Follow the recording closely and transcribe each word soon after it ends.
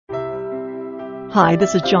Hi,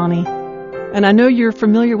 this is Johnny, and I know you're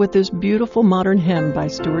familiar with this beautiful modern hymn by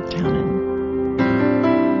Stuart Townend.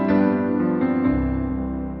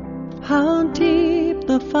 How deep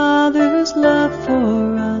the Father's love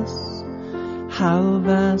for us, how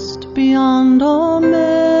vast beyond all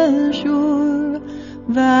measure,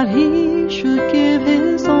 that He should give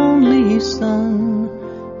His only Son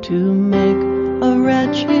to make a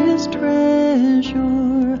wretch His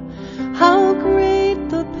treasure. How great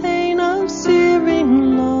the pain of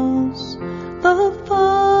searing loss, the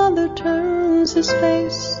Father turns His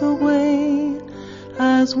face away,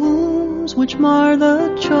 as wounds which mar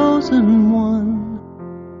the chosen one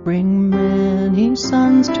bring many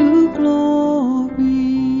sons to glory.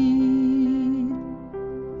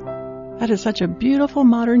 That is such a beautiful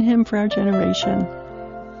modern hymn for our generation,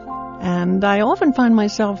 and I often find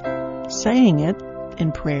myself saying it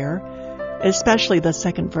in prayer, especially the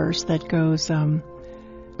second verse that goes,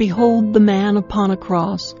 Behold the man upon a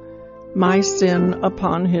cross, my sin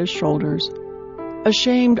upon his shoulders.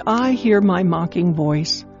 Ashamed I hear my mocking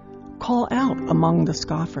voice call out among the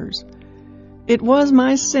scoffers. It was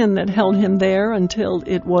my sin that held him there until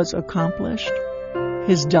it was accomplished.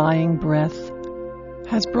 His dying breath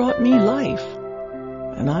has brought me life,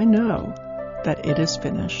 and I know that it is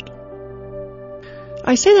finished.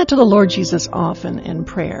 I say that to the Lord Jesus often in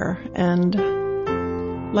prayer,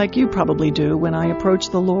 and like you probably do, when I approach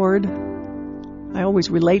the Lord, I always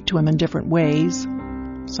relate to Him in different ways.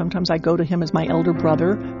 Sometimes I go to Him as my elder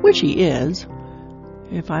brother, which He is.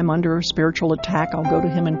 If I'm under a spiritual attack, I'll go to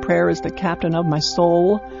Him in prayer as the captain of my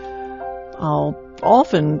soul. I'll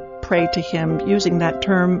often pray to Him using that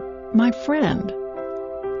term, my friend.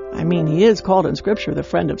 I mean, He is called in Scripture the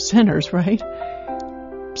friend of sinners, right?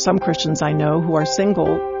 Some Christians I know who are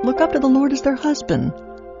single look up to the Lord as their husband,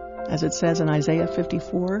 as it says in Isaiah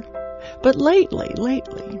 54. But lately,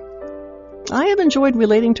 I have enjoyed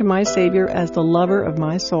relating to my Savior as the lover of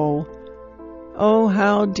my soul. Oh,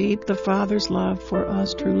 how deep the Father's love for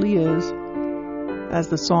us truly is. As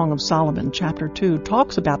the Song of Solomon, chapter 2,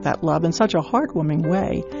 talks about that love in such a heartwarming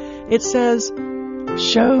way. It says,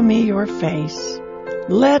 Show me your face.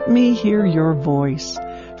 Let me hear your voice.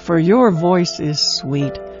 For your voice is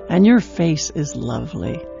sweet, and your face is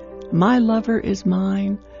lovely. My lover is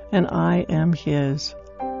mine, and I am his.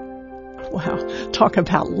 Wow, talk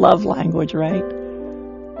about love language, right?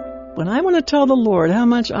 When I want to tell the Lord how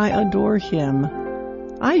much I adore Him,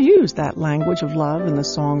 I use that language of love in the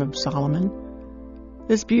Song of Solomon.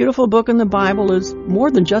 This beautiful book in the Bible is more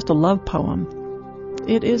than just a love poem.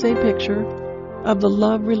 It is a picture of the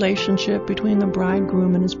love relationship between the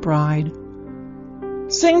bridegroom and his bride.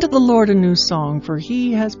 Sing to the Lord a new song, for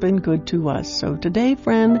He has been good to us. So today,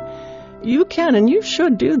 friend, you can and you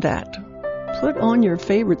should do that. Put on your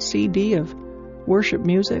favorite CD of worship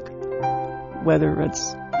music, whether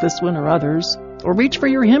it's this one or others, or reach for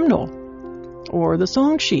your hymnal, or the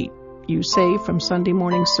song sheet you saved from Sunday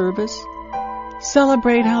morning service.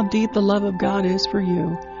 Celebrate how deep the love of God is for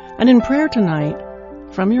you. And in prayer tonight,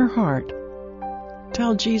 from your heart,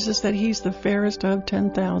 tell Jesus that He's the fairest of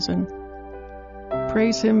 10,000.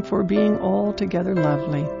 Praise Him for being altogether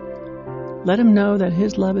lovely. Let Him know that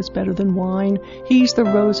His love is better than wine. He's the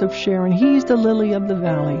rose of Sharon. He's the lily of the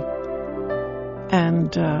valley.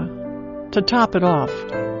 And to top it off,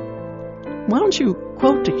 why don't you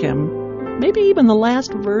quote to Him, maybe even the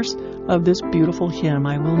last verse of this beautiful hymn,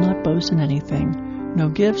 I will not boast in anything, no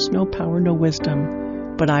gifts, no power, no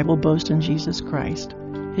wisdom, but I will boast in Jesus Christ,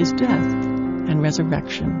 His death and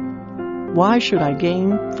resurrection. Why should I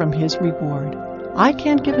gain from His reward? I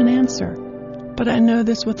can't give an answer, but I know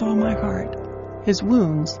this with all my heart. His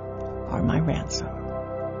wounds are my ransom.